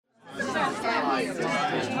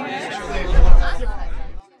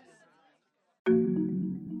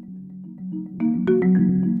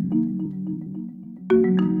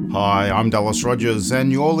Hi, I'm Dallas Rogers,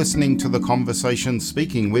 and you're listening to the Conversation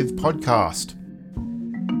Speaking With podcast.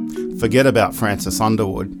 Forget about Francis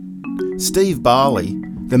Underwood. Steve Barley,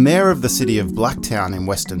 the Mayor of the city of Blacktown in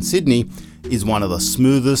Western Sydney, is one of the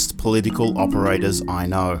smoothest political operators I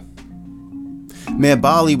know. Mayor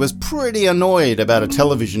Barley was pretty annoyed about a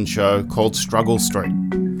television show called Struggle Street,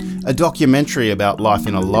 a documentary about life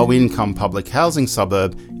in a low-income public housing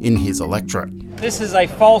suburb in his electorate. This is a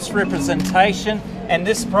false representation, and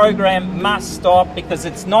this program must stop because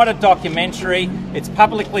it's not a documentary, it's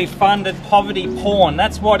publicly funded poverty porn.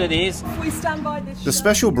 That's what it is. The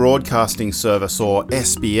Special Broadcasting Service, or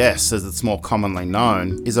SBS as it's more commonly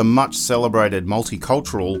known, is a much celebrated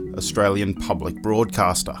multicultural Australian public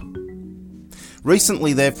broadcaster.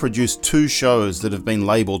 Recently they've produced 2 shows that have been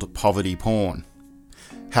labelled poverty porn.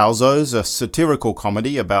 Housos, a satirical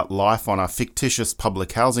comedy about life on a fictitious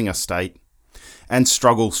public housing estate, and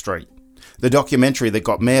Struggle Street, the documentary that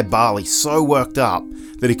got Mayor Barley so worked up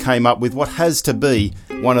that he came up with what has to be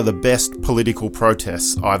one of the best political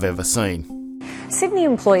protests I've ever seen. Sydney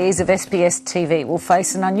employees of SBS TV will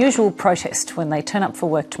face an unusual protest when they turn up for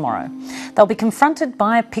work tomorrow. They'll be confronted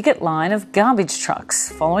by a picket line of garbage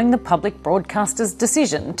trucks following the public broadcaster's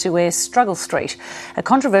decision to air Struggle Street, a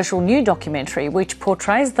controversial new documentary which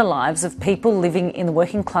portrays the lives of people living in the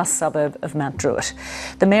working class suburb of Mount Druitt.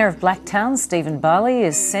 The Mayor of Blacktown, Stephen Barley,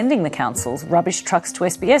 is sending the council's rubbish trucks to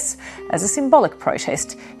SBS as a symbolic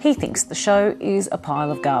protest. He thinks the show is a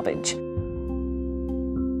pile of garbage.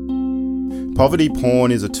 Poverty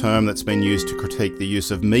porn is a term that's been used to critique the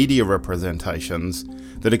use of media representations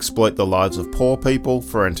that exploit the lives of poor people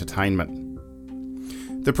for entertainment.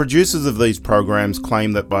 The producers of these programs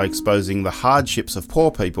claim that by exposing the hardships of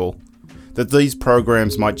poor people, that these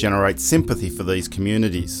programs might generate sympathy for these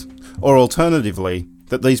communities, or alternatively,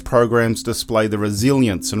 that these programs display the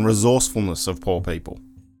resilience and resourcefulness of poor people.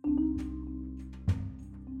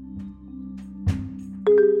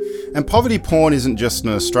 And poverty porn isn't just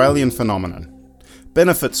an Australian phenomenon.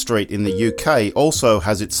 Benefit Street in the UK also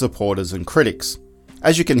has its supporters and critics,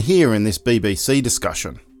 as you can hear in this BBC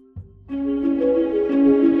discussion.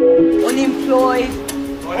 Unemployed.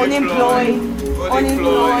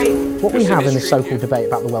 What we have in this so-called debate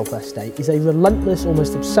about the welfare state is a relentless,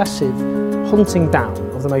 almost obsessive hunting down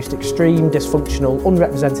of the most extreme, dysfunctional,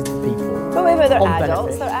 unrepresented people. But wait, they're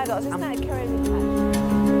adults. They're adults. Isn't that encouraging?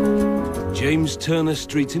 James Turner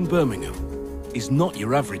Street in Birmingham is not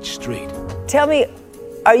your average street. Tell me,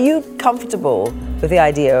 are you comfortable with the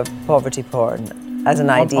idea of poverty porn as an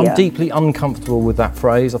idea? I'm deeply uncomfortable with that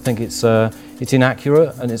phrase. I think it's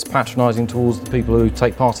inaccurate and it's patronising towards the people who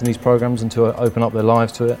take part in these programmes and to open up their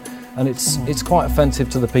lives to it. And it's quite offensive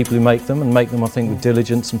to the people who make them, and make them, I think, with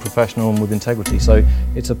diligence and professional and with integrity. So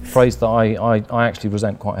it's a phrase that I actually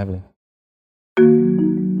resent quite heavily.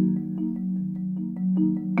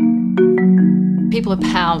 People are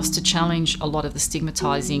powerless to challenge a lot of the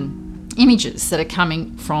stigmatising images that are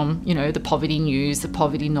coming from, the poverty news, the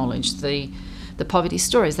poverty knowledge, the poverty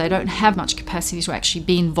stories. They don't have much capacity to actually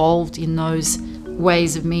be involved in those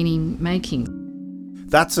ways of meaning making.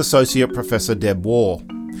 That's Associate Professor Deb Waugh,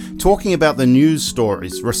 talking about the news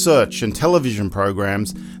stories, research and television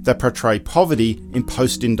programs that portray poverty in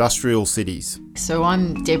post-industrial cities. So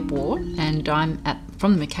I'm Deb Waugh, and I'm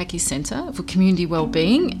from the McCaughey Centre for Community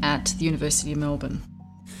Wellbeing at the University of Melbourne.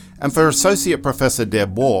 And for Associate Professor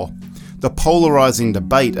Deb Waugh, the polarising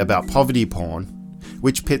debate about poverty porn,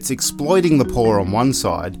 which pits exploiting the poor on one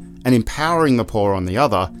side and empowering the poor on the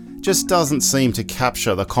other, just doesn't seem to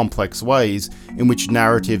capture the complex ways in which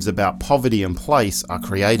narratives about poverty and place are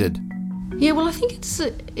created. Yeah, well, I think it's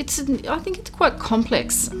quite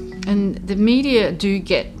complex, and the media do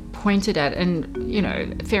get pointed at,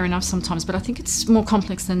 and fair enough sometimes, but I think it's more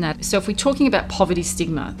complex than that. So if we're talking about poverty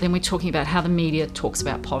stigma, then we're talking about how the media talks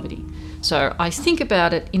about poverty. So I think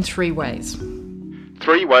about it in 3 ways.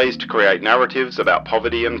 3 ways to create narratives about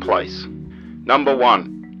poverty and place. Number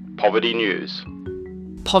 1, poverty news.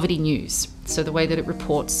 Poverty news. So the way that it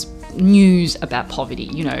reports news about poverty,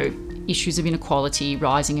 issues of inequality,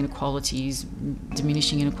 rising inequalities,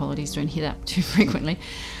 diminishing inequalities, don't hear that too frequently.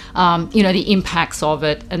 The impacts of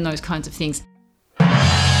it and those kinds of things. In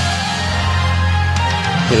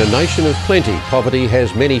a nation of plenty, poverty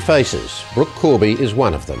has many faces. Brooke Corby is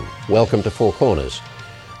one of them. Welcome to Four Corners.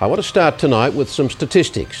 I want to start tonight with some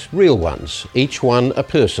statistics, real ones, each one a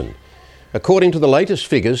person. According to the latest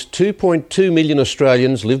figures, 2.2 million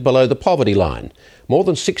Australians live below the poverty line. More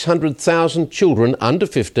than 600,000 children under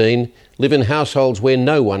 15 live in households where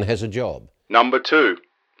no one has a job. Number 2,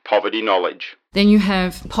 poverty knowledge. Then you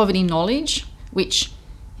have poverty knowledge, which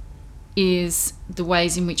is the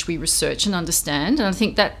ways in which we research and understand. And I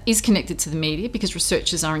think that is connected to the media because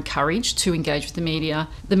researchers are encouraged to engage with the media.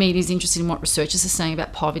 The media is interested in what researchers are saying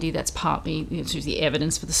about poverty. That's partly through the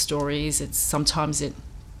evidence for the stories. Sometimes it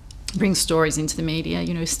brings stories into the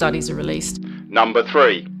media, studies are released. Number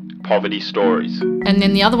 3, poverty stories. And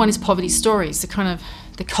then the other one is poverty stories,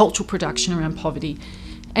 the cultural production around poverty.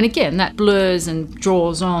 And again, that blurs and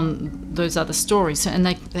draws on those other stories. And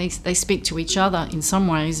they speak to each other in some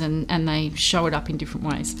ways and they show it up in different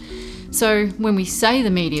ways. So when we say the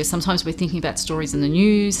media, sometimes we're thinking about stories in the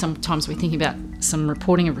news, sometimes we're thinking about some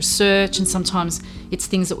reporting of research, and sometimes it's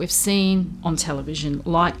things that we've seen on television,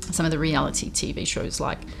 like some of the reality TV shows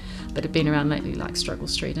that have been around lately, like Struggle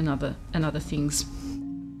Street and other things.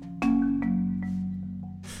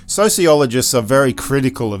 Sociologists are very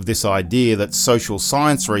critical of this idea that social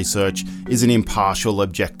science research is an impartial,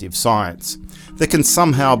 objective science that can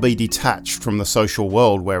somehow be detached from the social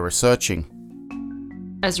world we're researching.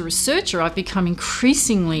 As a researcher, I've become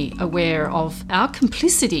increasingly aware of our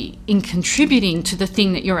complicity in contributing to the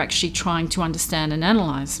thing that you're actually trying to understand and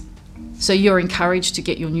analyse. So you're encouraged to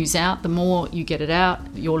get your news out. The more you get it out,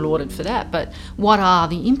 you're lauded for that. But what are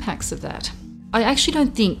the impacts of that? I actually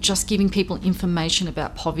don't think just giving people information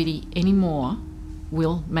about poverty anymore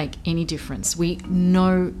will make any difference. We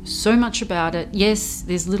know so much about it. Yes,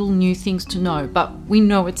 there's little new things to know, but we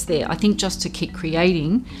know it's there. I think just to keep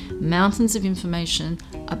creating mountains of information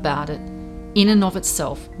about it in and of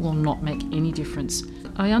itself will not make any difference.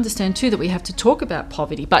 I understand too that we have to talk about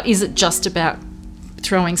poverty, but is it just about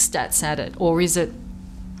throwing stats at it, or is it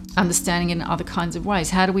understanding it in other kinds of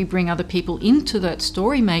ways? How do we bring other people into that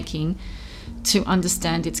story making to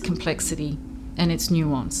understand its complexity and its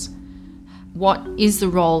nuance? What is the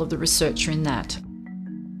role of the researcher in that?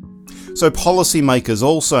 So policymakers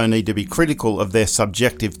also need to be critical of their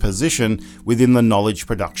subjective position within the knowledge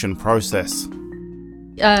production process.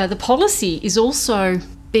 The policy is also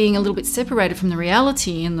being a little bit separated from the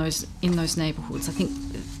reality in those neighbourhoods. I think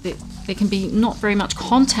there can be not very much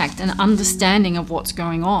contact and understanding of what's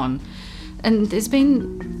going on. And there's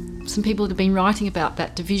been some people that have been writing about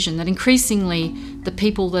that division, that increasingly the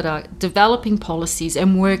people that are developing policies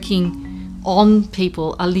and working on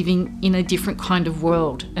people are living in a different kind of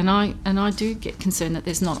world. And I do get concerned that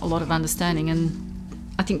there's not a lot of understanding, and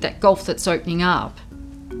I think that gulf that's opening up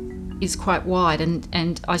is quite wide,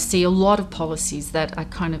 and I see a lot of policies that are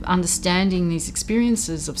kind of understanding these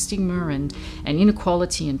experiences of stigma and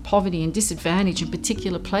inequality and poverty and disadvantage in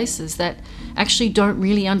particular places that actually don't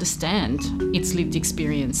really understand its lived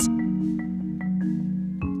experience.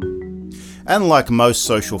 And like most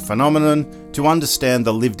social phenomenon, to understand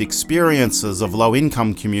the lived experiences of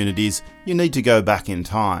low-income communities, you need to go back in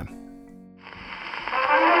time.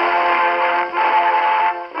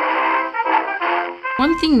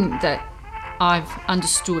 One thing that I've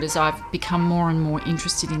understood as I've become more and more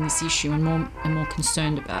interested in this issue and more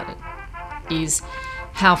concerned about it is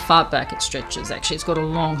how far back it stretches. Actually, it's got a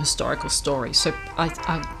long historical story. So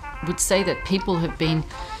I would say that people have been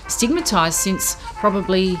stigmatised since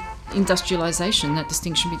probably industrialisation, that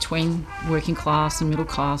distinction between working class and middle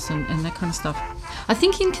class and that kind of stuff. I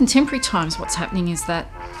think in contemporary times what's happening is that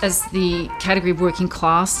as the category of working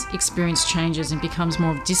class experience changes and becomes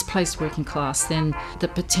more of displaced working class, then the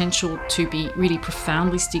potential to be really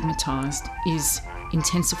profoundly stigmatised is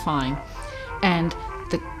intensifying, and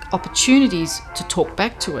the opportunities to talk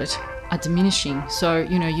back to it are diminishing. So,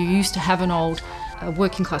 you used to have an old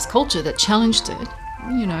working class culture that challenged it,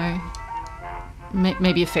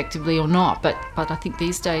 maybe effectively or not, but I think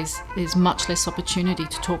these days there's much less opportunity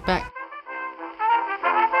to talk back.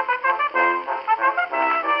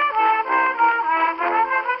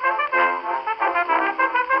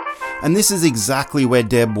 And this is exactly where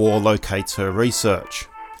Deb Waugh locates her research.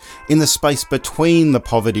 In the space between the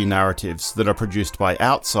poverty narratives that are produced by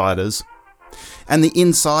outsiders and the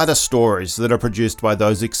insider stories that are produced by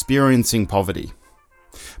those experiencing poverty.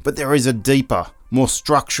 But there is a deeper, more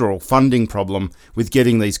structural funding problem with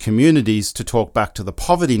getting these communities to talk back to the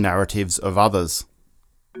poverty narratives of others.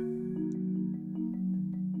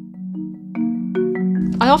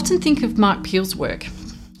 I often think of Mark Peel's work,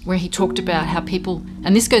 where he talked about how people,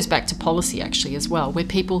 and this goes back to policy actually as well, where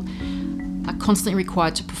people are constantly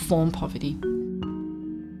required to perform poverty.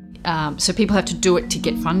 So people have to do it to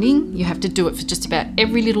get funding. You have to do it for just about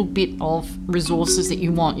every little bit of resources that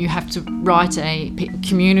you want. You have to write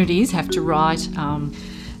communities have to write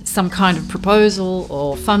some kind of proposal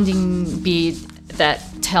or funding bid that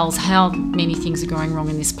tells how many things are going wrong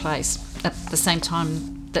in this place. At the same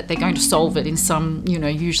time, that they're going to solve it in some,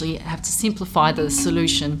 usually have to simplify the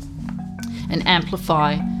solution and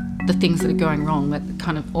amplify the things that are going wrong that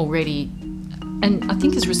kind of already. And I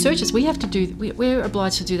think as researchers, we're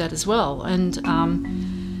obliged to do that as well. And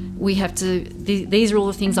we have to, these are all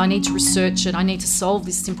the things I need to research it. I need to solve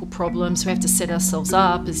this simple problem. So we have to set ourselves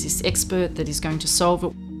up as this expert that is going to solve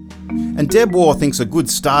it. And Deb Waugh thinks a good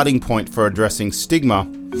starting point for addressing stigma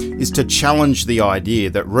is to challenge the idea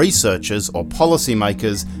that researchers or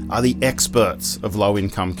policymakers are the experts of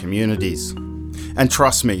low-income communities. And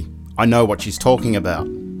trust me, I know what she's talking about.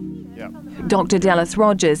 Dr. Dallas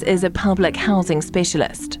Rogers is a public housing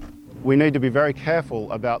specialist. We need to be very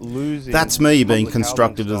careful about losing... That's me being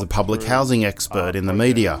constructed as a public housing expert in the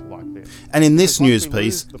media. And in this news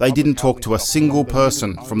piece, they didn't talk to a single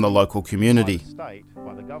person from the local community.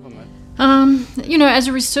 As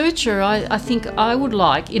a researcher, I think I would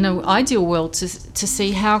like, in an ideal world, to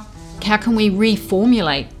see how can we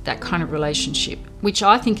reformulate that kind of relationship, which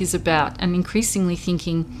I think is about, and increasingly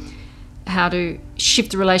thinking, how to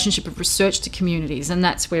shift the relationship of research to communities. And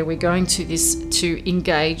that's where we're going to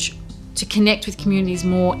engage, to connect with communities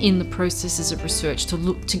more in the processes of research,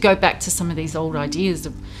 to go back to some of these old ideas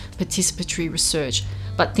of participatory research,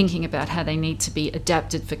 but thinking about how they need to be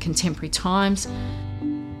adapted for contemporary times.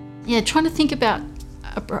 Trying to think about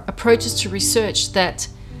approaches to research that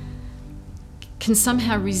can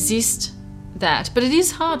somehow resist that. But it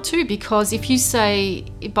is hard too, because if you say,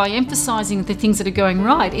 by emphasising the things that are going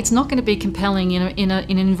right, it's not going to be compelling in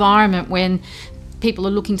an environment when people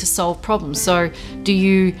are looking to solve problems. So do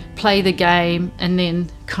you play the game and then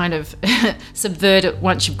kind of subvert it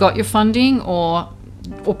once you've got your funding, or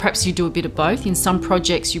perhaps you do a bit of both? In some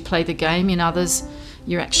projects you play the game, in others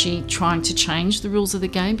you're actually trying to change the rules of the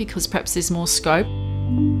game because perhaps there's more scope.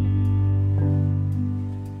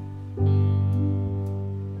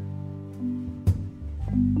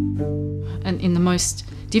 And in the most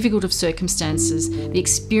difficult of circumstances, the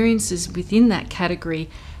experiences within that category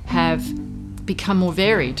have become more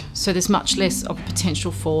varied. So there's much less of a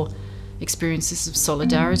potential for experiences of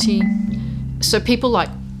solidarity. So people like,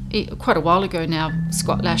 quite a while ago now,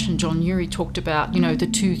 Scott Lash and John Ury talked about, the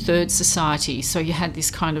two-thirds society. So you had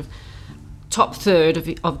this kind of top third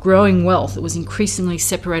of growing wealth that was increasingly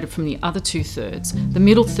separated from the other two-thirds. The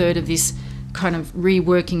middle third of this kind of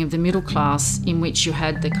reworking of the middle class, in which you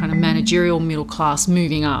had the kind of managerial middle class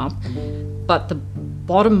moving up, but the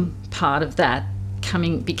bottom part of that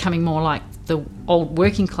becoming more like the old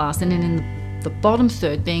working class, and then in the bottom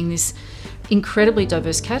third being this incredibly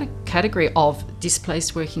diverse category of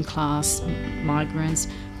displaced working class migrants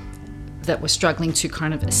that were struggling to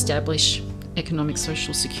kind of establish economic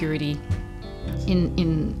social security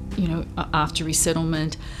in after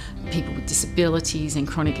resettlement, people with disabilities and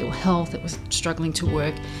chronic ill health that was struggling to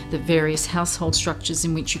work, the various household structures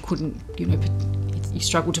in which you couldn't, you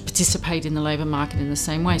struggled to participate in the labour market in the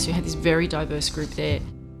same way. So you had this very diverse group there.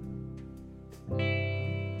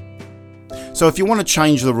 So if you want to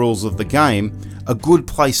change the rules of the game, a good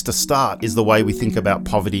place to start is the way we think about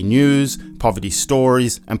poverty news, poverty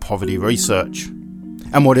stories, and poverty research.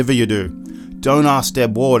 And whatever you do, don't ask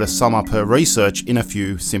Deb Waugh to sum up her research in a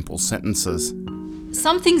few simple sentences.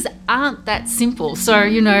 Some things aren't that simple. So,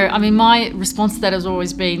 my response to that has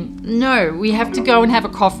always been, no, we have to go and have a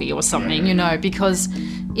coffee or something, because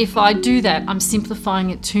if I do that, I'm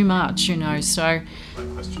simplifying it too much, so...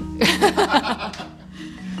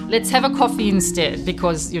 Let's have a coffee instead,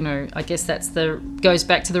 because, I guess that's goes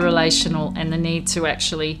back to the relational and the need to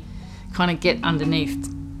actually kind of get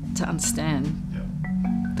underneath to understand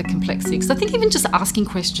the complexity. Because I think even just asking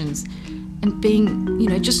questions and being,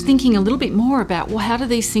 just thinking a little bit more about, well, how do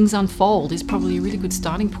these things unfold is probably a really good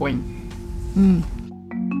starting point.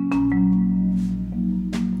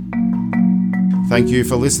 Thank you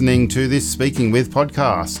for listening to this Speaking With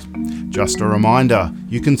podcast. Just a reminder,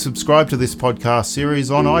 you can subscribe to this podcast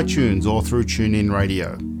series on iTunes or through TuneIn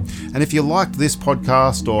Radio. And if you liked this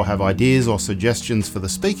podcast or have ideas or suggestions for the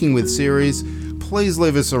Speaking With series, please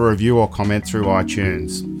leave us a review or comment through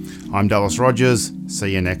iTunes. I'm Dallas Rogers.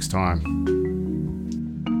 See you next time.